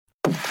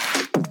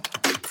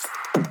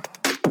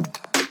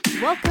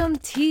Welcome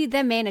to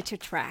The Manager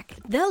Track,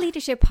 the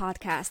leadership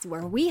podcast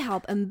where we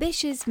help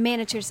ambitious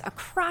managers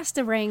across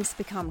the ranks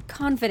become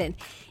confident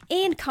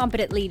and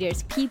competent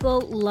leaders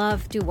people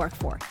love to work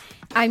for.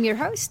 I'm your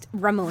host,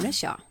 Ramona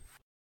Shaw.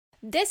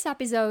 This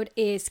episode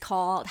is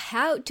called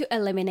How to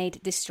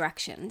Eliminate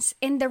Distractions.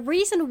 And the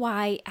reason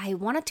why I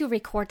wanted to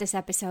record this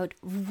episode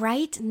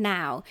right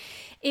now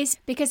is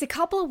because a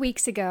couple of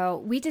weeks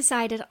ago, we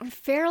decided on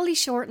fairly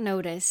short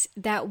notice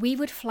that we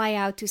would fly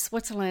out to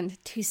Switzerland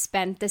to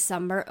spend the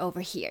summer over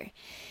here.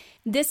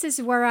 This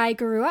is where I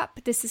grew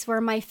up. This is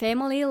where my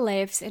family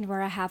lives and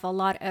where I have a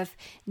lot of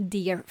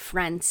dear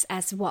friends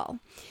as well.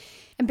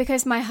 And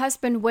because my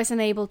husband wasn't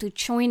able to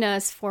join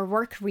us for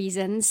work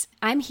reasons,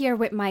 I'm here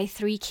with my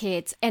 3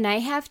 kids and I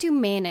have to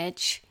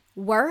manage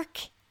work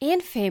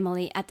and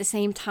family at the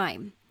same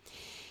time.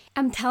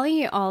 I'm telling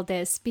you all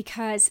this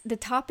because the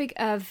topic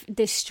of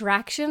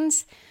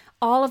distractions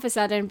all of a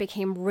sudden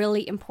became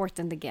really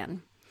important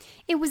again.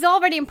 It was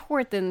already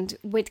important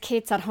with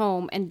kids at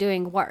home and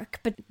doing work,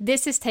 but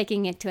this is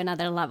taking it to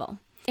another level.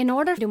 In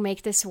order to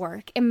make this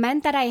work, it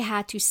meant that I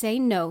had to say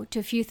no to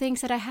a few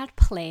things that I had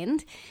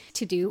planned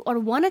to do or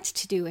wanted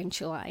to do in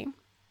July.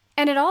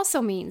 And it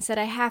also means that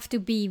I have to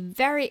be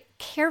very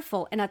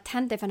careful and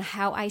attentive on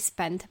how I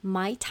spend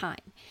my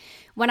time.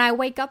 When I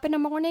wake up in the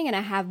morning and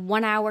I have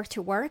 1 hour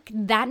to work,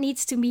 that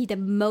needs to be the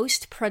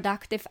most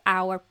productive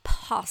hour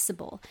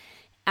possible.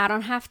 I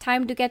don't have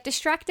time to get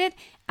distracted.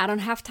 I don't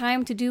have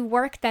time to do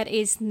work that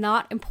is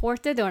not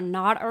important or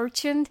not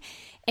urgent.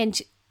 And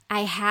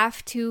I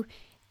have to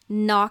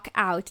knock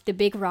out the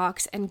big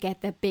rocks and get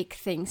the big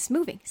things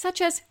moving,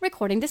 such as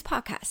recording this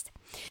podcast.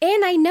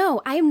 And I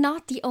know I'm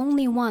not the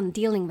only one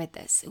dealing with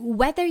this.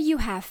 Whether you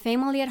have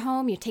family at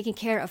home, you're taking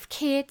care of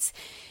kids,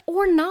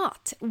 or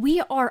not,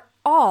 we are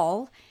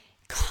all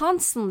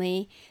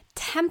constantly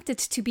tempted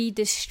to be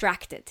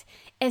distracted,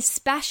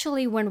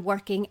 especially when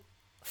working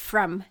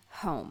from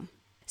home.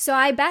 So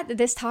I bet that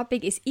this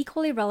topic is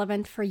equally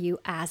relevant for you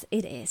as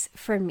it is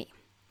for me.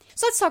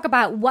 So let's talk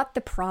about what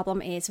the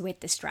problem is with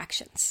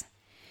distractions.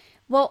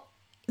 Well,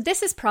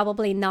 this is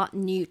probably not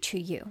new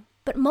to you,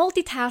 but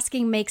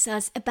multitasking makes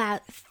us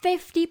about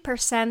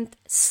 50%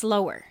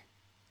 slower.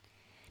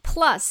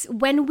 Plus,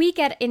 when we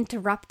get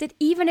interrupted,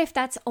 even if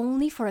that's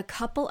only for a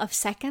couple of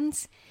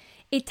seconds,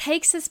 it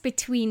takes us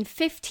between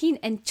 15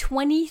 and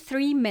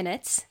 23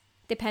 minutes,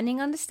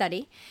 depending on the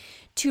study,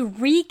 to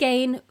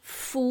regain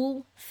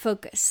full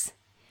focus.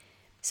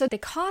 So the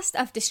cost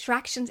of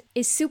distractions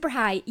is super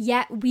high,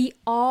 yet we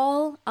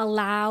all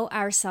allow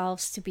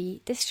ourselves to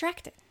be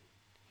distracted.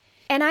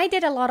 And I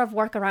did a lot of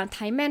work around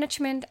time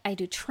management. I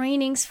do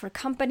trainings for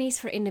companies,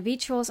 for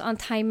individuals on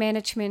time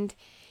management.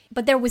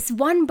 But there was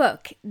one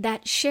book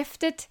that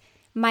shifted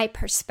my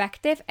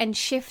perspective and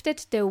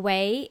shifted the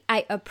way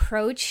I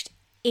approached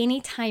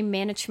any time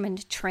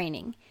management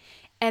training.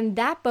 And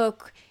that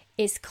book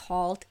is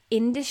called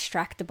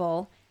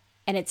Indistractable,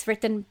 and it's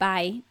written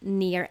by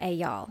Nir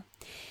Eyal.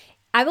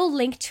 I will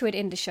link to it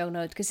in the show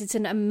notes because it's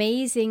an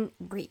amazing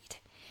read.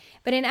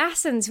 But in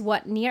essence,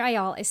 what Nir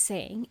Eyal is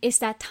saying is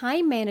that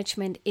time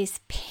management is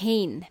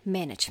pain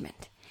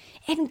management.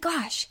 And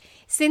gosh,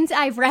 since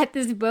I've read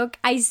this book,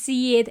 I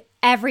see it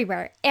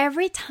everywhere.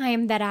 Every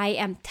time that I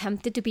am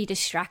tempted to be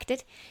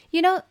distracted,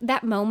 you know,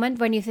 that moment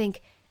when you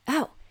think,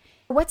 oh,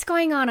 what's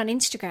going on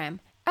Instagram?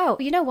 Oh,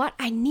 you know what?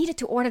 I needed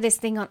to order this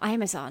thing on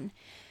Amazon.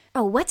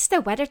 Oh, what's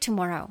the weather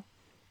tomorrow?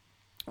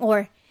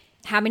 Or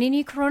how many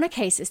new corona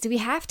cases do we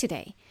have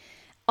today?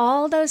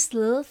 All those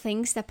little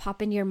things that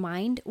pop in your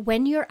mind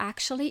when you're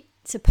actually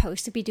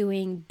supposed to be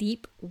doing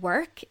deep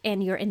work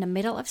and you're in the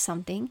middle of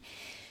something,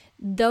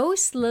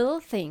 those little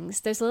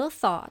things, those little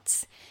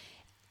thoughts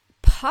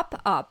pop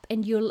up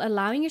and you're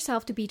allowing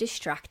yourself to be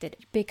distracted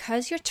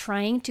because you're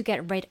trying to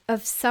get rid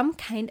of some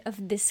kind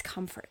of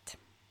discomfort.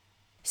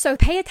 So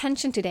pay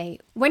attention today.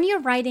 When you're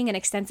writing an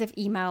extensive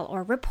email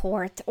or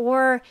report,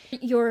 or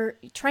you're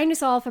trying to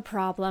solve a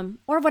problem,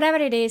 or whatever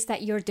it is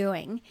that you're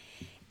doing,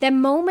 the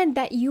moment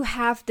that you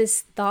have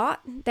this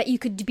thought that you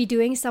could be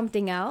doing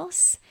something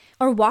else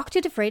or walk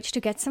to the fridge to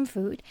get some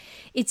food,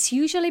 it's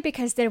usually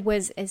because there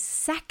was a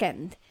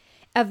second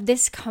of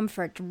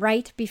discomfort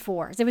right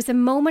before. There was a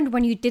moment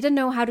when you didn't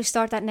know how to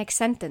start that next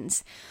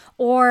sentence,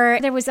 or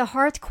there was a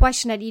hard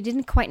question that you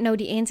didn't quite know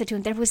the answer to,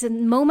 and there was a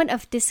moment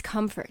of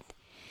discomfort.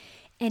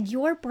 And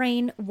your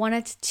brain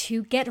wanted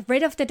to get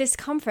rid of the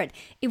discomfort.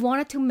 It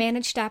wanted to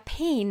manage that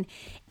pain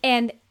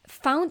and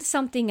found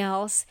something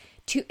else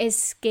to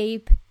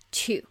escape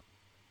to,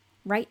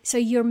 right? So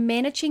you're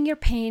managing your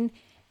pain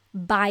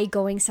by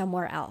going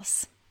somewhere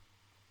else.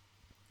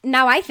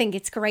 Now, I think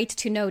it's great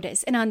to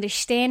notice and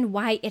understand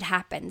why it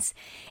happens.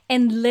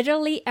 And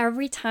literally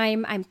every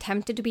time I'm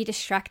tempted to be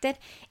distracted,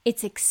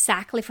 it's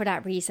exactly for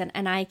that reason.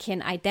 And I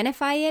can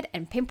identify it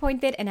and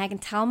pinpoint it, and I can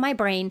tell my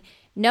brain,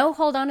 no,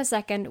 hold on a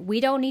second. We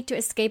don't need to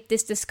escape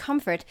this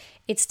discomfort.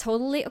 It's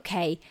totally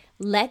okay.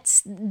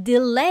 Let's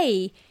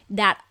delay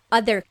that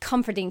other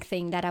comforting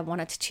thing that I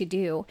wanted to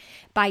do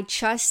by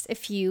just a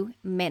few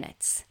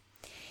minutes.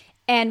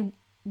 And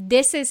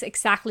This is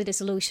exactly the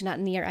solution that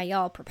Nir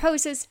Eyal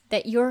proposes,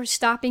 that you're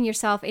stopping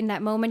yourself in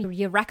that moment,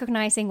 you're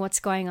recognizing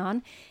what's going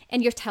on,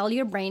 and you're telling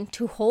your brain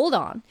to hold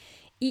on,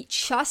 eat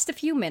just a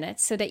few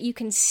minutes so that you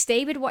can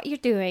stay with what you're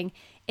doing.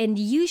 And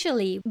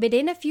usually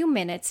within a few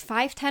minutes,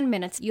 5-10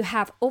 minutes, you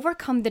have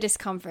overcome the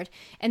discomfort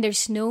and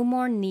there's no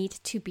more need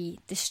to be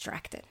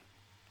distracted.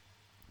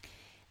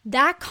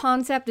 That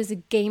concept is a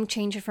game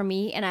changer for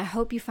me, and I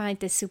hope you find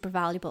this super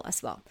valuable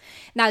as well.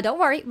 Now, don't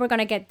worry, we're going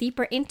to get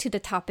deeper into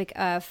the topic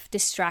of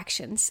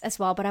distractions as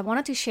well, but I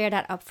wanted to share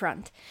that up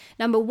front.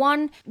 Number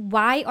one,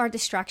 why are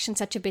distractions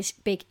such a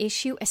big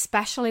issue,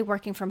 especially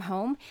working from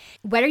home,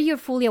 whether you're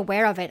fully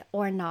aware of it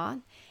or not,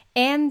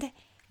 and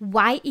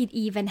why it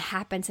even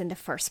happens in the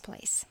first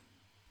place.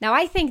 Now,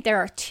 I think there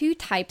are two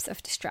types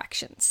of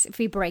distractions if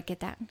we break it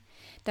down.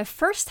 The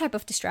first type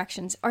of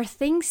distractions are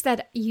things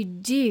that you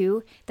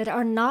do that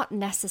are not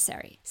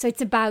necessary. So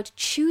it's about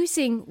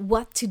choosing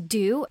what to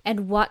do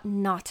and what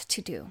not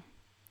to do.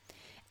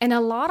 And a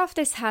lot of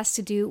this has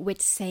to do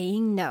with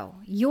saying no.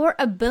 Your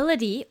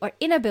ability or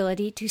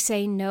inability to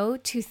say no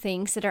to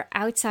things that are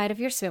outside of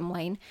your swim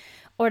lane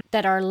or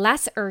that are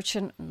less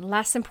urgent and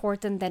less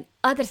important than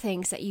other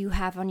things that you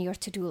have on your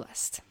to-do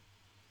list.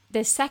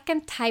 The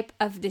second type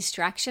of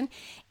distraction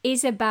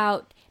is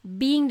about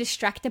being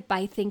distracted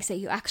by things that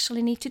you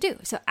actually need to do.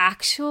 So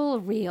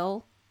actual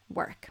real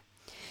work,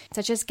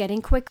 such as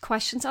getting quick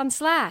questions on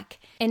Slack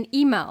and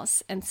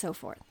emails and so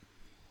forth.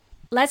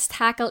 Let's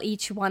tackle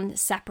each one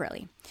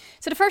separately.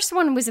 So the first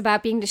one was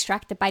about being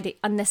distracted by the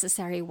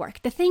unnecessary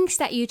work, the things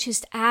that you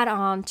just add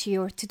on to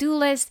your to-do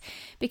list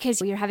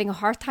because you're having a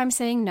hard time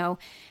saying no,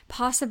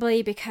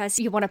 possibly because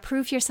you want to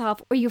prove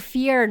yourself or you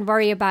fear and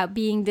worry about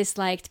being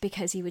disliked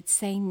because you would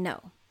say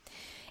no.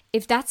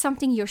 If that's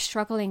something you're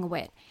struggling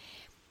with,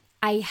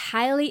 I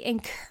highly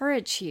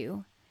encourage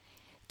you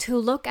to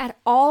look at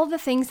all the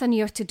things on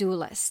your to-do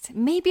list.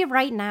 Maybe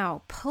right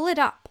now, pull it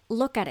up,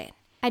 look at it.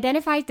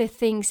 Identify the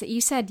things that you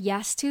said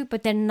yes to,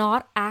 but they're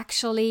not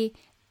actually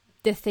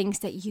the things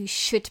that you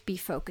should be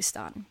focused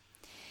on.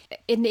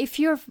 And if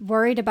you're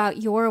worried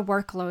about your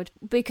workload,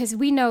 because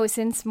we know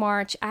since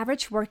March,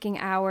 average working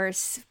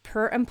hours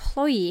per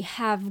employee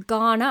have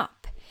gone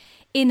up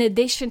in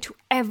addition to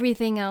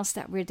everything else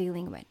that we're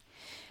dealing with.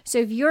 So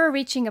if you're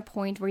reaching a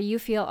point where you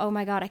feel, oh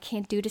my God, I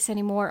can't do this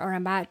anymore, or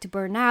I'm about to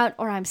burn out,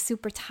 or I'm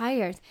super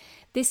tired,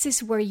 this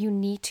is where you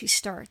need to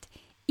start.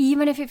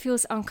 Even if it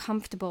feels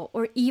uncomfortable,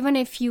 or even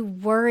if you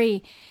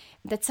worry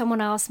that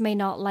someone else may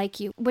not like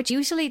you, which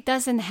usually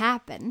doesn't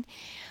happen,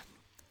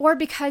 or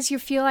because you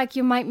feel like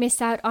you might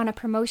miss out on a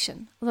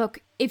promotion. Look,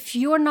 if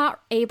you're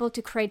not able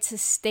to create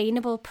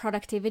sustainable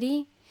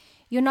productivity,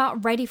 you're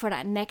not ready for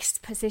that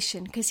next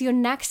position, because your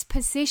next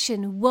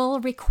position will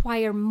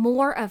require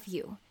more of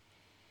you.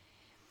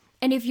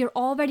 And if you're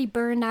already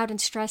burned out and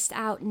stressed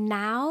out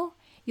now,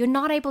 you're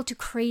not able to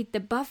create the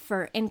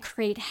buffer and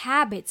create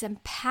habits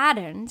and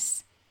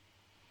patterns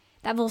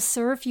that will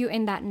serve you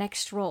in that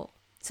next role.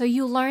 So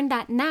you learn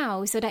that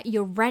now so that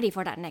you're ready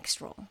for that next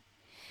role.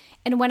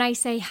 And when I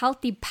say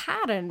healthy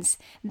patterns,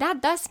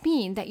 that does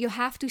mean that you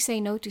have to say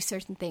no to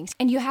certain things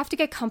and you have to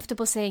get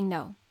comfortable saying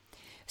no.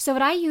 So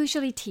what I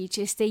usually teach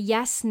is the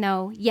yes,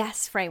 no,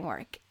 yes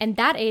framework. And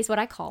that is what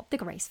I call the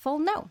graceful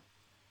no.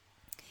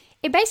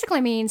 It basically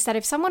means that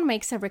if someone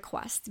makes a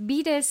request,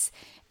 be this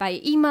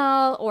by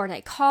email or they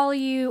call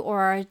you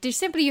or just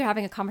simply you're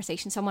having a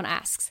conversation, someone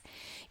asks,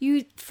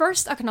 you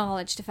first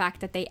acknowledge the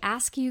fact that they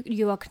ask you,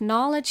 you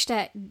acknowledge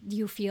that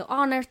you feel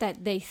honored,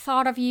 that they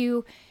thought of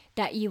you,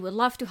 that you would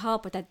love to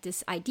help, or that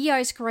this idea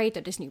is great,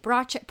 or this new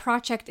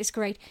project is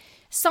great.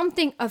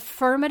 Something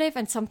affirmative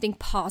and something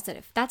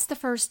positive. That's the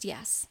first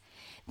yes.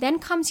 Then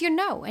comes your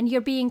no, and you're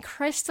being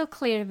crystal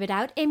clear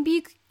without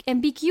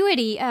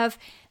ambiguity of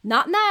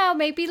not now,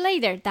 maybe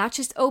later. That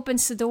just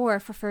opens the door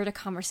for further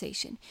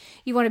conversation.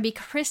 You want to be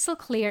crystal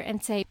clear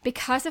and say,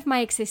 because of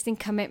my existing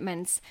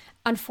commitments,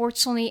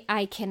 unfortunately,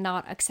 I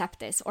cannot accept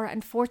this, or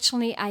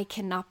unfortunately, I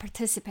cannot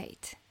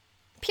participate.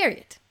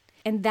 Period.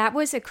 And that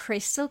was a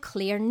crystal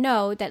clear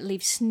no that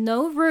leaves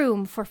no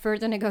room for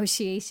further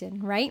negotiation,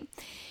 right?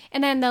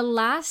 And then the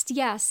last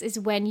yes is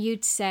when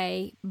you'd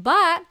say,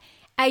 but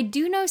I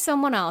do know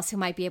someone else who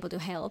might be able to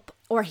help,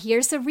 or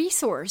here's a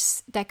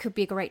resource that could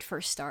be a great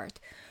first start.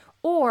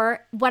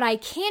 Or what I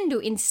can do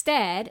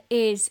instead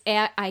is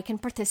I can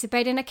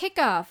participate in a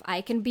kickoff. I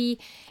can be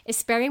a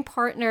sparring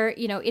partner,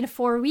 in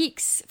 4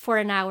 weeks for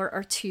an hour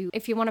or two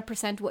if you want to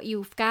present what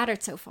you've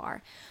gathered so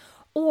far.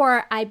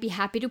 Or I'd be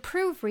happy to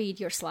proofread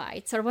your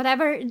slides or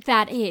whatever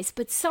that is,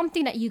 but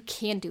something that you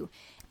can do.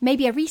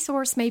 Maybe a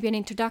resource, maybe an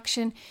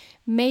introduction,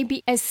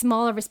 maybe a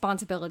smaller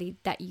responsibility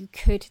that you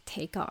could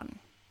take on.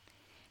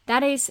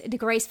 That is the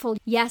graceful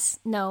yes,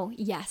 no,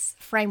 yes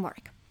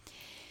framework.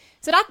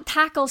 So that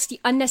tackles the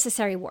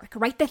unnecessary work,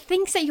 right? The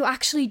things that you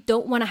actually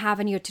don't want to have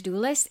on your to-do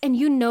list and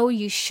you know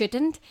you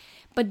shouldn't,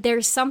 but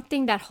there's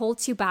something that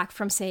holds you back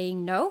from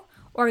saying no,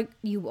 or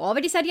you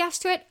already said yes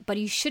to it, but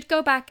you should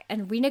go back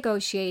and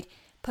renegotiate.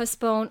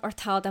 postpone or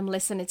tell them,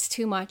 listen, it's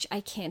too much,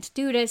 I can't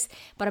do this,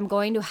 but I'm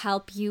going to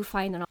help you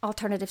find an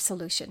alternative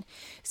solution.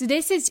 So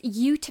this is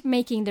you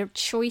making the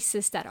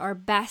choices that are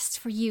best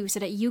for you so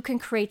that you can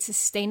create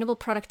sustainable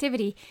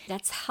productivity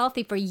that's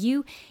healthy for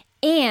you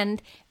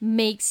and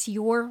makes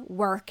your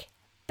work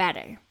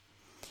better.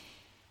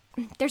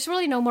 There's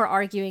really no more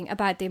arguing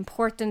about the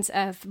importance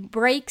of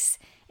breaks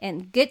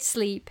and good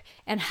sleep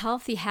and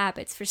healthy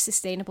habits for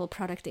sustainable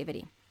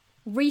productivity.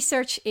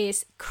 Research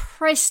is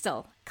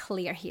crystal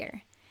clear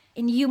here.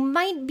 And you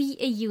might be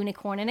a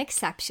unicorn, an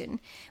exception,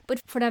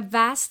 but for the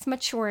vast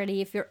majority,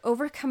 if you're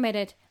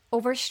overcommitted,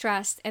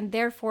 overstressed, and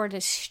therefore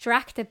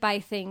distracted by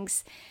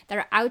things that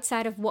are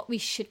outside of what we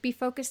should be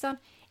focused on,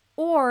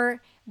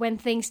 or when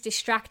things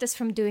distract us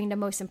from doing the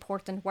most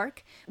important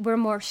work, we're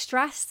more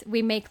stressed,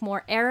 we make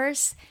more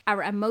errors,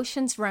 our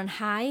emotions run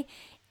high,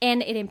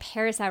 and it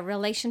impairs our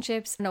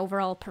relationships and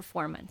overall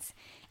performance.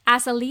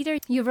 As a leader,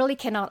 you really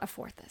cannot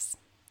afford this.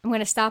 I'm going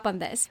to stop on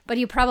this, but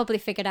you probably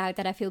figured out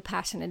that I feel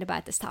passionate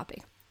about this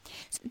topic.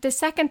 So the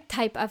second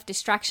type of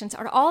distractions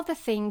are all the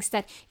things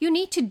that you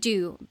need to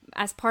do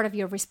as part of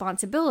your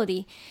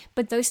responsibility,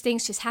 but those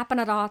things just happen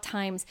at all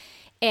times,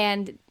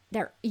 and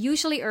they're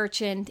usually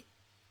urgent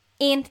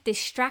and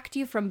distract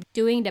you from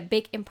doing the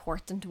big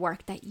important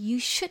work that you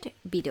should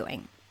be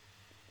doing.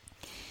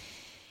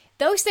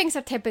 Those things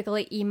are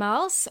typically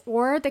emails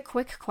or the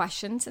quick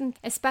questions, and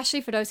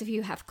especially for those of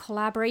you who have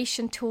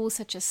collaboration tools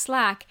such as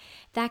Slack,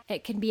 that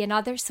it can be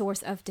another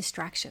source of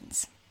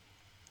distractions.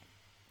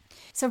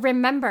 So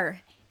remember,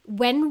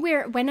 when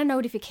a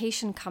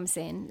notification comes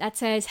in that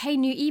says, hey,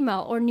 new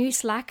email or new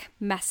Slack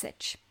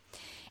message,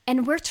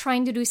 and we're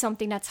trying to do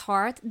something that's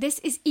hard, this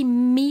is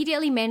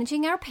immediately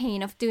managing our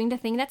pain of doing the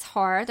thing that's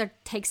hard or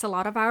takes a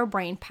lot of our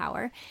brain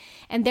power.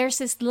 And there's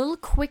this little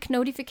quick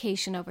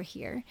notification over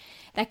here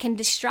that can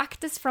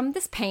distract us from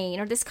this pain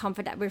or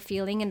discomfort that we're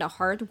feeling in the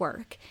hard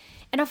work.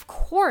 And of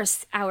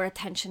course, our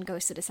attention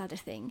goes to this other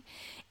thing.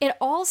 It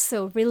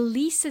also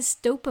releases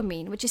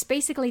dopamine, which is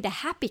basically the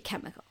happy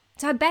chemical.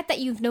 So I bet that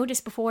you've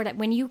noticed before that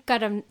when you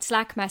got a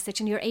Slack message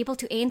and you're able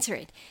to answer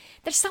it,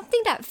 there's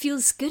something that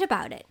feels good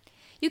about it.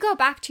 You go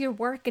back to your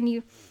work and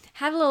you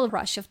have a little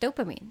rush of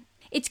dopamine.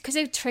 It's because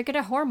it triggered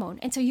a hormone.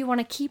 And so you want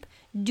to keep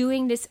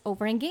doing this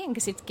over again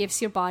because it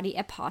gives your body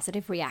a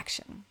positive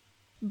reaction.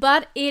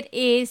 But it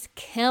is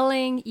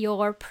killing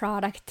your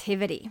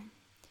productivity.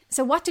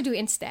 So what to do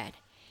instead?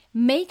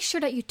 Make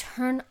sure that you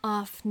turn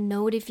off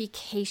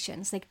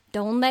notifications. Like,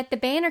 don't let the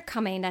banner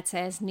come in that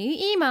says new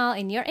email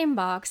in your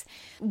inbox.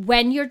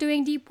 When you're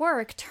doing deep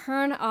work,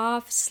 turn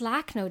off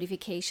Slack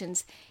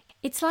notifications.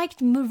 It's like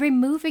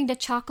removing the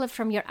chocolate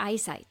from your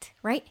eyesight,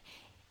 right?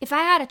 If I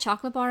had a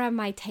chocolate bar on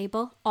my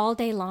table all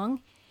day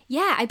long,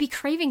 yeah, I'd be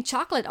craving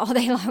chocolate all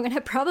day long and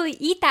I'd probably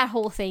eat that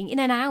whole thing in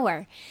an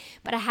hour.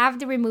 But I have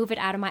to remove it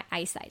out of my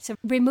eyesight. So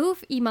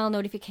remove email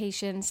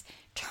notifications,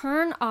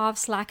 turn off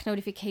Slack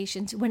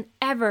notifications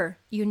whenever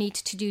you need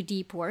to do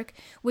deep work,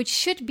 which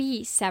should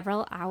be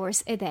several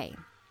hours a day.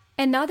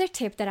 Another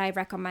tip that I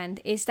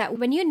recommend is that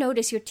when you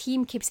notice your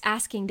team keeps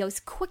asking those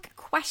quick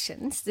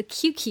questions, the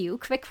QQ,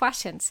 quick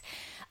questions,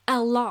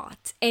 a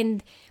lot,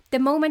 and the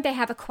moment they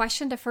have a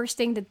question, the first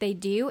thing that they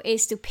do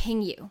is to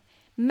ping you,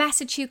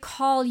 message you,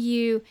 call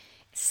you,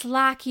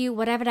 Slack you,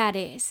 whatever that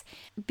is,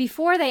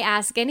 before they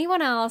ask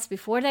anyone else,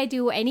 before they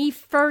do any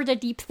further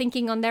deep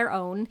thinking on their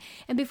own,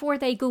 and before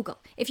they Google.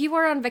 If you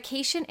were on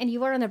vacation and you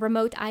were on a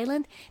remote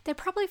island, they'll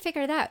probably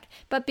figure it out.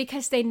 But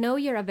because they know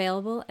you're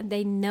available and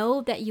they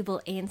know that you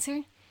will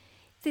answer,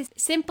 the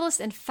simplest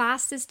and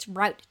fastest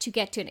route to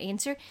get to an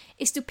answer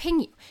is to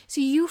ping you.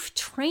 So you've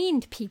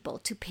trained people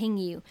to ping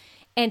you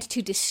and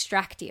to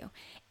distract you.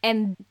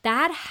 And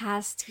that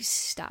has to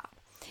stop.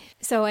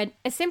 So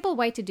a simple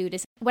way to do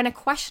this, when a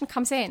question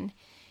comes in,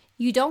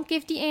 you don't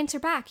give the answer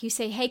back. You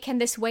say, hey, can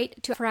this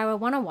wait for our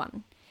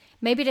one-on-one?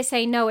 Maybe they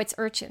say, no, it's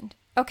urgent.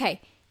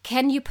 Okay,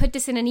 can you put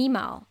this in an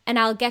email and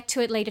I'll get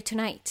to it later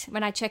tonight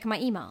when I check my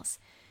emails?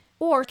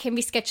 Or can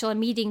we schedule a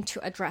meeting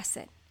to address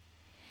it?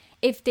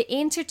 If the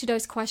answer to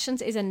those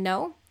questions is a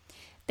no,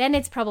 then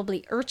it's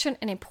probably urgent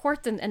and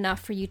important enough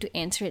for you to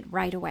answer it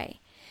right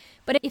away.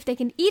 But if they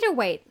can either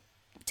wait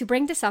to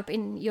bring this up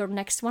in your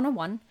next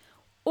one-on-one,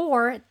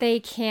 or they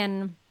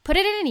can put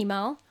it in an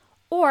email,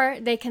 or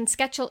they can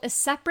schedule a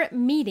separate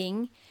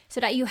meeting so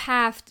that you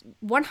have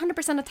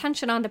 100%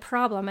 attention on the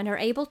problem and are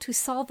able to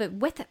solve it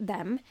with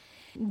them,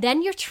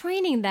 then you're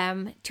training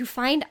them to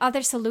find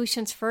other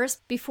solutions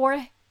first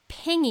before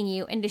pinging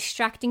you and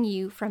distracting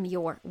you from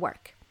your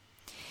work.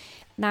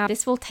 Now,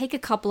 this will take a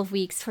couple of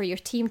weeks for your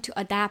team to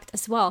adapt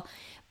as well.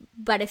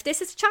 But if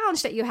this is a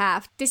challenge that you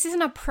have, this is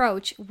an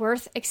approach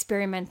worth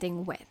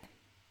experimenting with.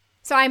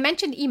 So I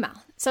mentioned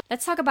email. So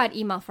let's talk about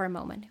email for a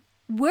moment.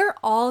 We're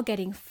all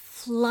getting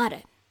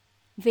flooded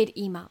with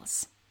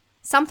emails.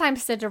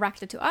 Sometimes they're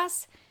directed to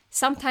us.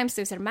 Sometimes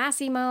those are mass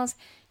emails.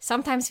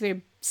 Sometimes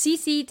we're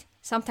CC'd.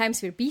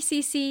 Sometimes we're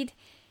BCC'd.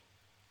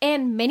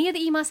 And many of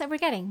the emails that we're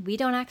getting, we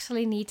don't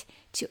actually need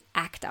to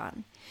act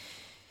on.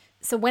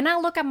 So when I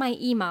look at my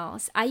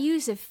emails, I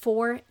use a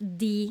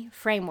 4D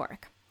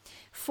framework.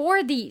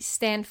 4D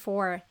stand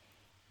for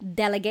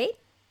delegate.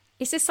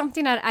 Is this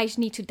something that I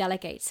need to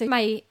delegate? So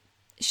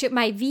should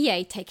my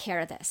VA take care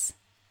of this?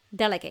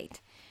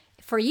 Delegate.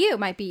 For you, it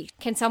might be,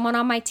 can someone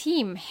on my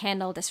team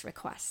handle this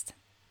request?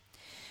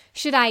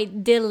 Should I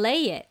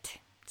delay it?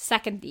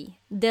 Second D,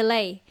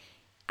 delay.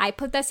 I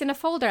put this in a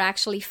folder,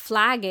 actually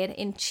flag it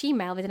in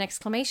Gmail with an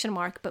exclamation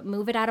mark, but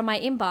move it out of my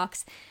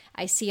inbox.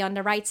 I see on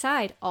the right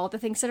side all the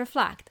things that are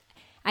flagged.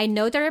 I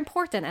know they're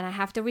important and I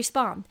have to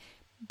respond,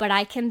 but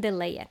I can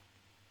delay it.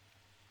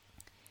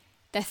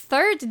 The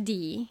third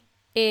D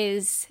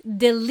is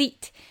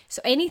delete.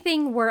 So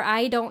anything where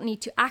I don't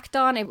need to act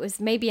on, it was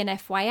maybe an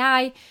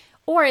FYI,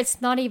 or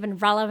it's not even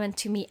relevant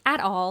to me at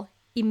all,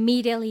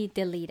 immediately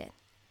delete it.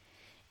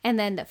 And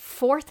then the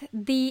fourth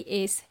D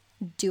is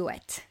do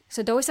it.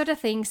 So those are the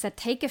things that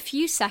take a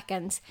few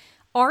seconds,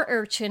 are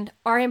urgent,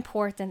 are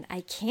important.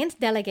 I can't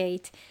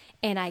delegate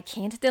and I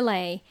can't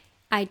delay.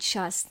 I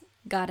just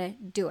gotta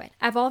do it.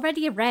 I've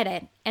already read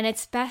it, and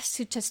it's best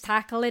to just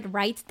tackle it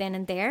right then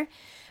and there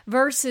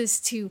versus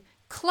to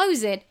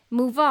close it,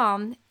 move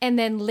on, and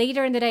then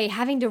later in the day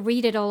having to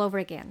read it all over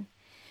again.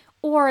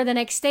 Or the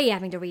next day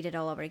having to read it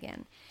all over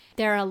again.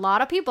 There are a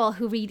lot of people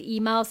who read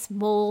emails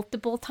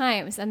multiple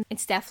times, and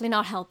it's definitely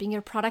not helping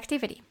your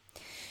productivity.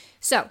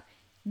 So,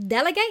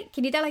 delegate.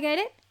 Can you delegate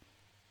it?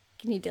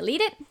 Can you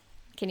delete it?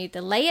 Can you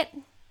delay it?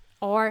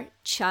 Or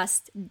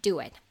just do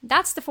it.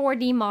 That's the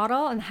 4D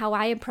model and how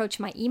I approach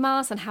my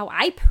emails and how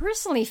I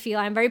personally feel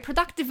I'm very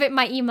productive with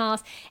my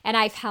emails. And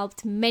I've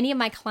helped many of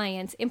my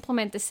clients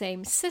implement the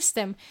same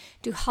system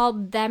to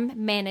help them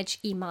manage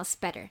emails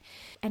better.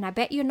 And I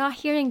bet you're not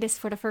hearing this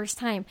for the first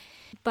time,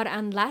 but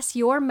unless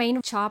your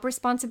main job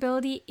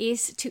responsibility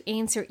is to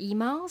answer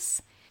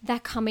emails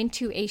that come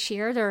into a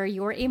shared or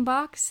your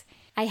inbox,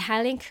 I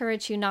highly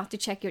encourage you not to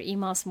check your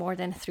emails more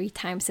than 3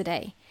 times a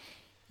day.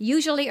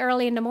 Usually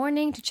early in the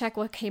morning to check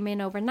what came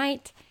in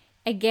overnight,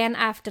 again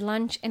after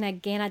lunch, and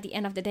again at the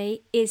end of the day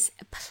is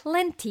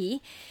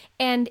plenty.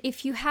 And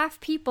if you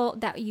have people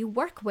that you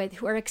work with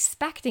who are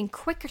expecting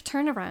quicker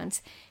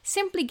turnarounds,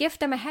 simply give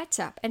them a heads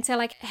up and say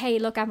like, hey,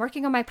 look, I'm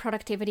working on my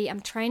productivity. I'm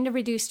trying to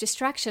reduce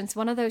distractions.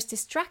 One of those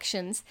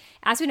distractions,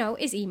 as we know,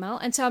 is email.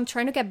 And so I'm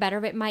trying to get better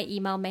with my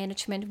email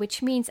management,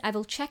 which means I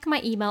will check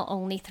my email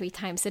only 3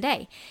 times a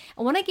day.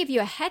 I want to give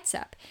you a heads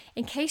up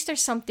in case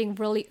there's something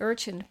really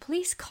urgent.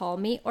 Please call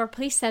me or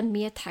please send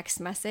me a text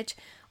message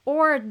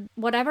or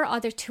whatever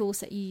other tools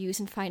that you use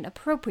and find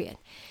appropriate.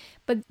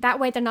 But that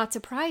way they're not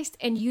surprised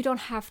and you don't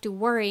have to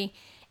worry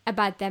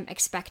about them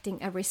expecting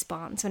a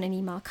response when an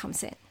email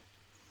comes in.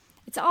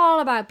 It's all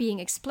about being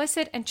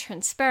explicit and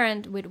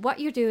transparent with what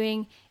you're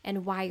doing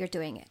and why you're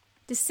doing it.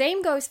 The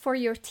same goes for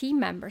your team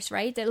members,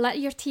 right? That let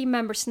your team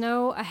members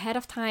know ahead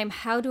of time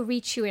how to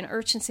reach you in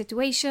urgent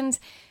situations,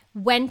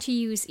 when to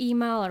use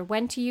email or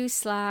when to use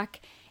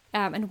Slack,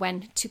 and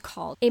when to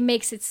call. It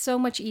makes it so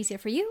much easier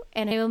for you,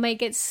 and it will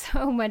make it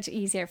so much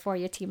easier for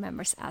your team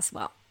members as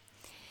well.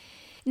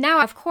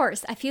 Now, of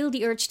course, I feel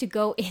the urge to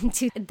go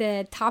into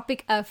the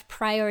topic of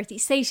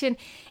prioritization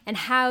and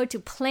how to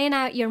plan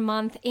out your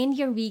month and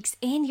your weeks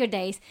and your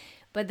days,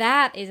 but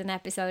that is an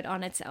episode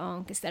on its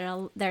own because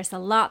there's a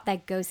lot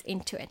that goes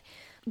into it.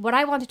 What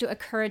I wanted to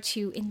encourage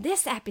you in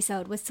this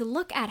episode was to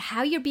look at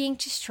how you're being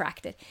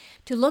distracted,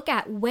 to look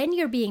at when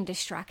you're being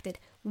distracted,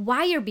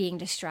 why you're being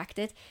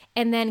distracted,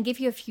 and then give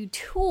you a few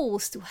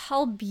tools to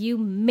help you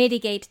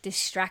mitigate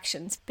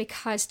distractions.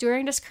 Because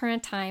during this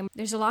current time,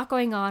 there's a lot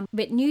going on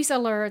with news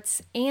alerts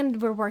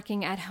and we're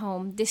working at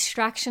home.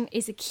 Distraction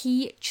is a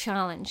key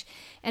challenge,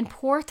 and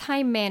poor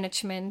time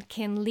management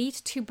can lead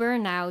to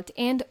burnout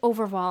and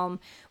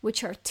overwhelm,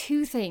 which are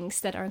 2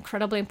 things that are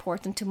incredibly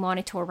important to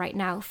monitor right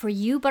now for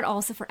you, but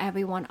also for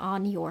everyone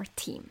on your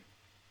team.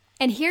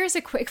 And here's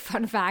a quick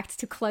fun fact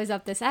to close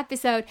up this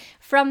episode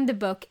from the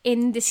book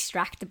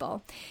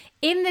Indistractable.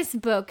 In this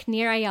book,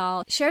 Nir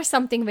Eyal shares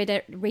something with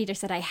the readers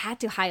that I had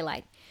to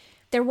highlight.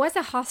 There was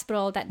a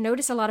hospital that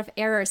noticed a lot of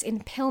errors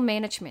in pill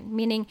management,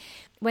 meaning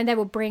when they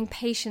would bring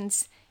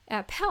patients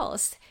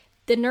pills,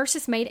 the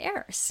nurses made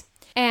errors.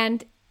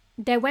 And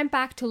they went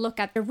back to look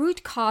at the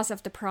root cause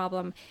of the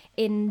problem.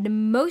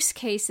 In most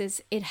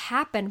cases, it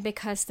happened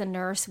because the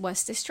nurse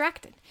was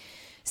distracted.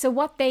 So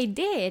what they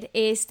did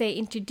is they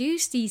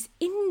introduced these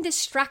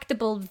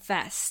indistractable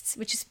vests,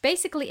 which is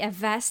basically a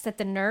vest that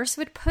the nurse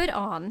would put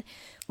on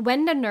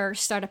when the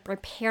nurse started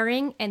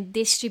preparing and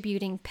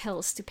distributing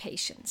pills to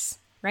patients,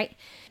 right?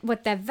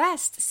 What the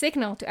vest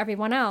signaled to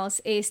everyone else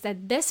is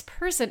that this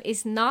person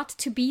is not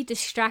to be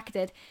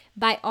distracted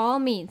by all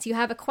means. You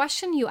have a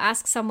question, you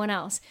ask someone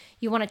else.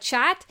 You want to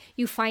chat,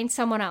 you find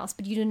someone else,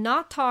 but you do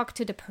not talk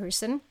to the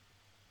person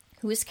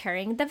who is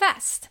carrying the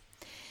vest.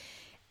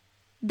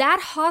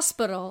 That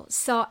hospital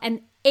saw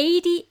an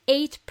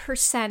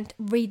 88%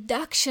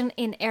 reduction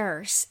in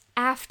errors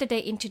after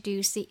they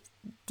introduced the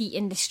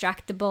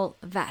Indistractable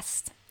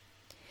vest.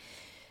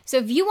 So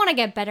if you want to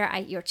get better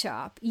at your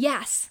job,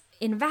 yes,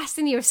 invest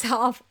in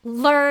yourself,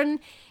 learn,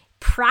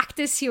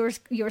 practice your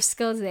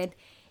skills in.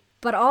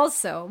 But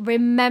also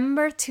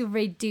remember to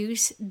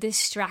reduce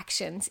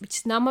distractions, which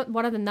is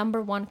one of the number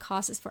one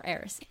causes for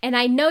errors. And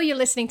I know you're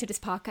listening to this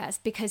podcast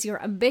because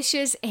you're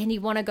ambitious and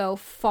you want to go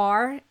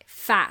far,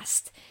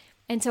 fast.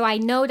 And so I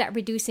know that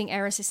reducing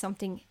errors is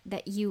something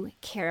that you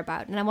care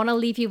about. And I want to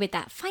leave you with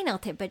that final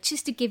tip, but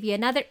just to give you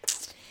another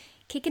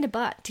kick in the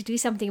butt to do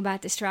something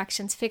about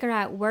distractions, figure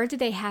out where do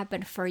they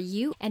happen for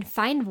you and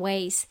find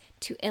ways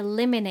to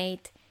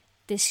eliminate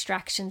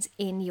distractions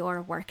in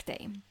your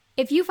workday.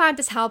 If you found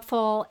this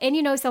helpful and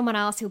you know someone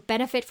else who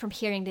benefit from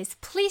hearing this,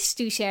 please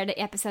do share the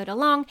episode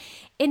along.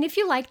 And if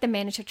you like the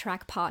Manager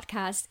Track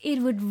podcast,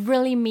 it would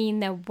really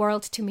mean the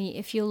world to me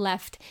if you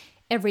left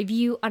a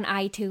review on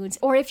iTunes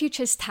or if you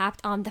just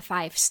tapped on the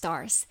 5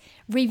 stars.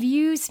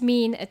 Reviews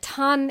mean a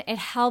ton. It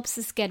helps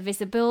us get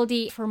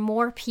visibility for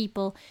more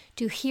people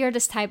to hear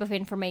this type of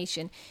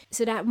information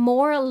so that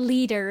more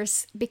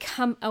leaders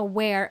become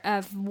aware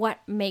of what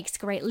makes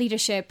great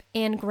leadership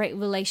and great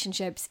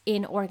relationships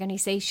in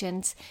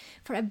organizations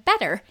for a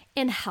better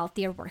and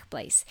healthier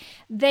workplace.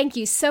 Thank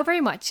you so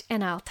very much,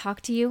 and I'll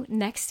talk to you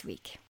next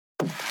week.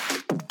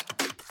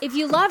 If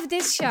you love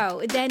this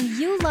show, then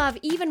you love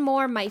even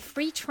more my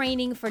free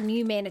training for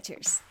new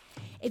managers.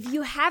 If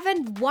you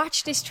haven't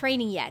watched this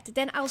training yet,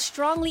 then I'll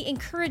strongly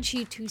encourage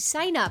you to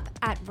sign up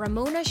at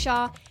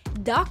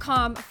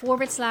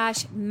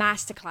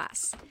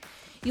ramonashaw.com/masterclass.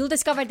 You'll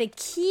discover the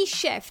key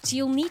shifts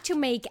you'll need to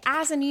make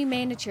as a new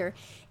manager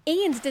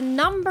and the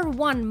number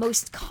one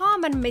most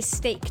common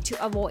mistake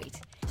to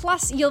avoid.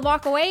 Plus, you'll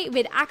walk away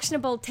with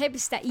actionable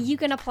tips that you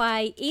can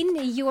apply in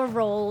your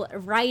role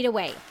right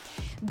away.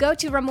 Go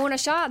to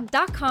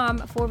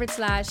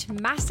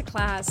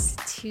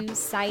ramonashaw.com/masterclass to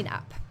sign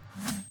up.